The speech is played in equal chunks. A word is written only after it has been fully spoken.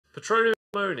Petroleum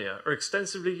and ammonia are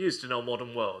extensively used in our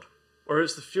modern world. Whether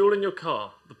it's the fuel in your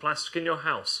car, the plastic in your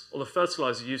house, or the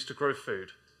fertilizer used to grow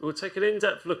food, we will take an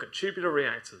in-depth look at tubular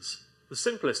reactors, the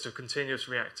simplest of continuous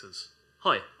reactors.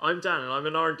 Hi, I'm Dan and I'm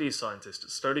an R&D scientist at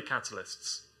Stoli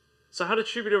Catalysts. So how do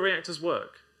tubular reactors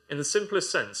work? In the simplest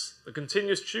sense, the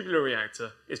continuous tubular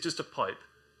reactor is just a pipe,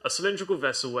 a cylindrical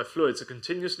vessel where fluids are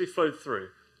continuously flowed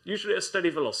through, usually at a steady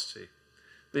velocity.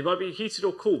 They might be heated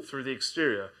or cooled through the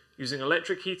exterior using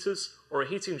electric heaters or a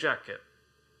heating jacket.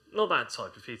 Not that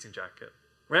type of heating jacket.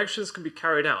 Reactions can be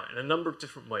carried out in a number of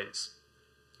different ways.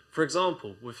 For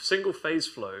example, with single-phase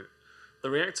flow, the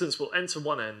reactants will enter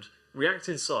one end, react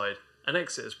inside, and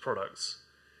exit as products.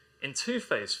 In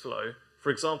two-phase flow, for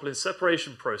example in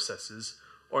separation processes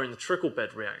or in the trickle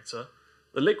bed reactor,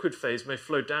 the liquid phase may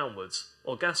flow downwards,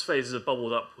 while gas phases are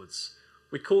bubbled upwards.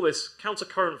 We call this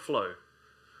countercurrent flow.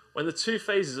 When the two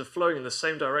phases are flowing in the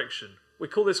same direction, we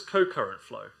call this co-current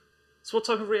flow. So what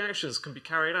type of reactions can be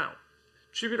carried out?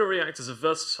 Tubular reactors are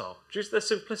versatile due to their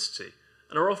simplicity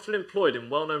and are often employed in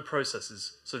well-known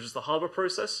processes such as the Haber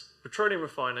process, petroleum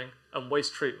refining, and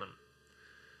waste treatment.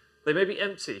 They may be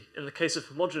empty in the case of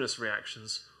homogeneous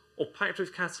reactions, or packed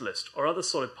with catalyst or other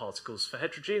solid particles for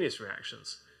heterogeneous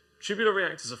reactions. Tubular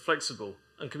reactors are flexible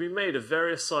and can be made of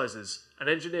various sizes and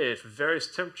engineered for various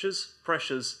temperatures,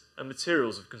 pressures, and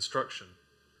materials of construction.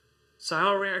 So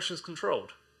how are reactions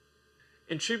controlled?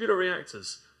 In tubular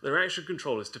reactors, the reaction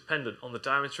control is dependent on the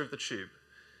diameter of the tube.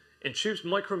 In tubes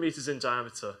micrometers in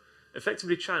diameter,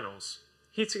 effectively channels,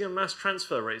 heating and mass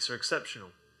transfer rates are exceptional.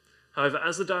 However,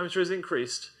 as the diameter is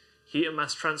increased, heat and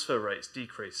mass transfer rates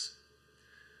decrease.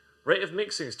 Rate of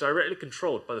mixing is directly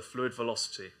controlled by the fluid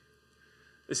velocity.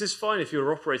 This is fine if you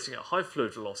are operating at high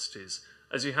fluid velocities,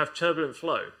 as you have turbulent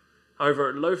flow. However,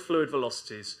 at low fluid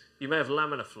velocities, you may have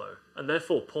laminar flow, and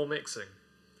therefore poor mixing.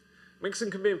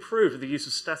 Mixing can be improved with the use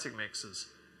of static mixers,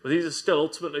 but these are still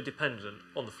ultimately dependent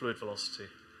on the fluid velocity.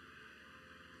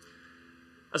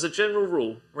 As a general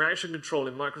rule, reaction control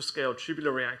in microscale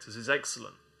tubular reactors is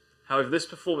excellent. However, this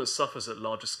performance suffers at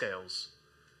larger scales.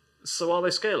 So are they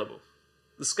scalable?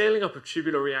 The scaling up of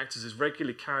tubular reactors is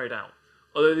regularly carried out,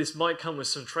 although this might come with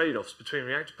some trade-offs between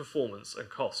reactor performance and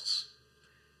costs.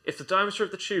 If the diameter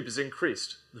of the tube is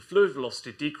increased, the fluid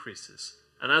velocity decreases,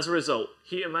 and as a result,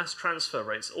 heat and mass transfer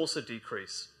rates also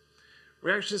decrease.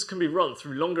 Reactions can be run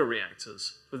through longer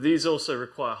reactors, but these also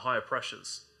require higher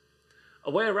pressures.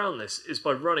 A way around this is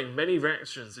by running many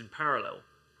reactions in parallel,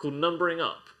 called numbering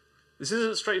up. This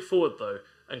isn't straightforward though,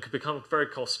 and can become very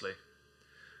costly.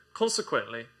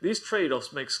 Consequently, these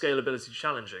trade-offs make scalability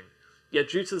challenging, yet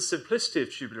due to the simplicity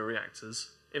of tubular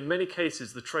reactors, in many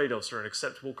cases the trade-offs are an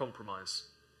acceptable compromise.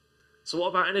 So what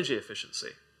about energy efficiency?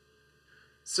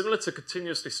 Similar to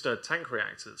continuously stirred tank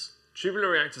reactors, tubular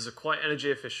reactors are quite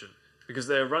energy efficient because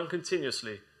they are run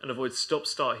continuously and avoid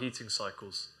stop-start heating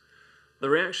cycles. The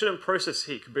reaction and process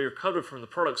heat can be recovered from the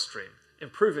product stream,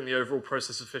 improving the overall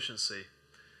process efficiency.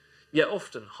 Yet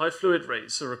often, high fluid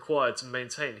rates are required to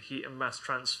maintain heat and mass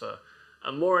transfer,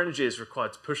 and more energy is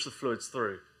required to push the fluids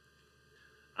through.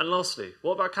 And lastly,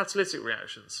 what about catalytic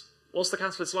reactions? What's the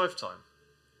catalyst lifetime?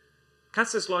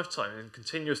 Catalyst lifetime in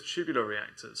continuous tubular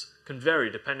reactors can vary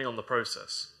depending on the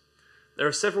process. There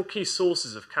are several key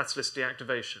sources of catalyst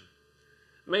deactivation.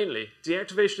 Mainly,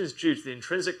 deactivation is due to the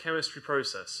intrinsic chemistry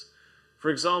process, for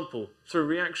example, through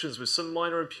reactions with some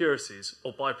minor impurities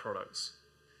or byproducts.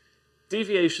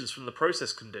 Deviations from the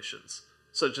process conditions,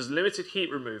 such as limited heat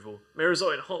removal, may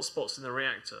result in hotspots in the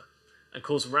reactor and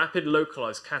cause rapid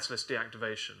localized catalyst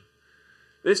deactivation.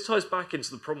 This ties back into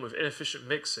the problem of inefficient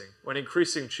mixing when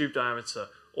increasing tube diameter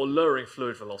or lowering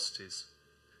fluid velocities.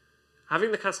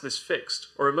 Having the catalyst fixed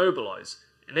or immobilized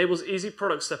enables easy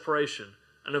product separation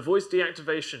and avoids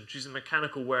deactivation due to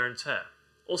mechanical wear and tear,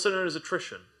 also known as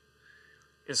attrition.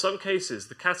 In some cases,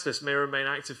 the catalyst may remain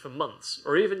active for months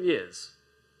or even years.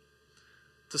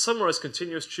 To summarize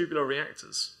continuous tubular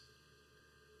reactors.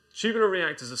 Tubular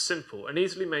reactors are simple and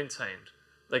easily maintained.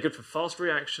 They're good for fast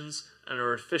reactions and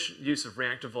are efficient use of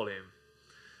reactor volume.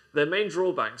 Their main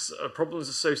drawbacks are problems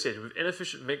associated with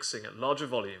inefficient mixing at larger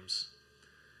volumes.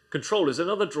 Control is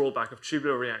another drawback of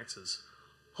tubular reactors.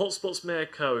 Hotspots may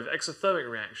occur with exothermic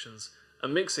reactions,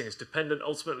 and mixing is dependent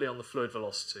ultimately on the fluid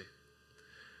velocity.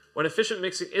 When efficient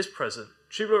mixing is present,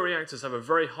 tubular reactors have a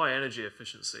very high energy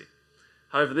efficiency.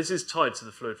 However, this is tied to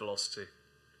the fluid velocity.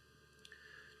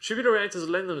 Tubular reactors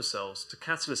lend themselves to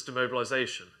catalyst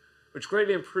immobilization, which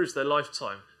greatly improves their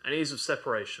lifetime and ease of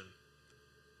separation.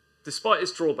 Despite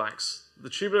its drawbacks, the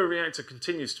tubular reactor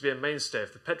continues to be a mainstay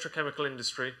of the petrochemical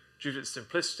industry due to its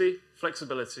simplicity,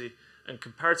 flexibility, and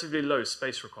comparatively low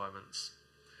space requirements.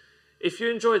 If you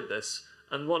enjoyed this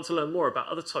and want to learn more about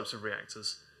other types of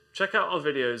reactors, check out our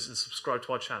videos and subscribe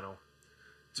to our channel.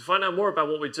 To find out more about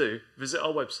what we do, visit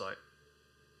our website.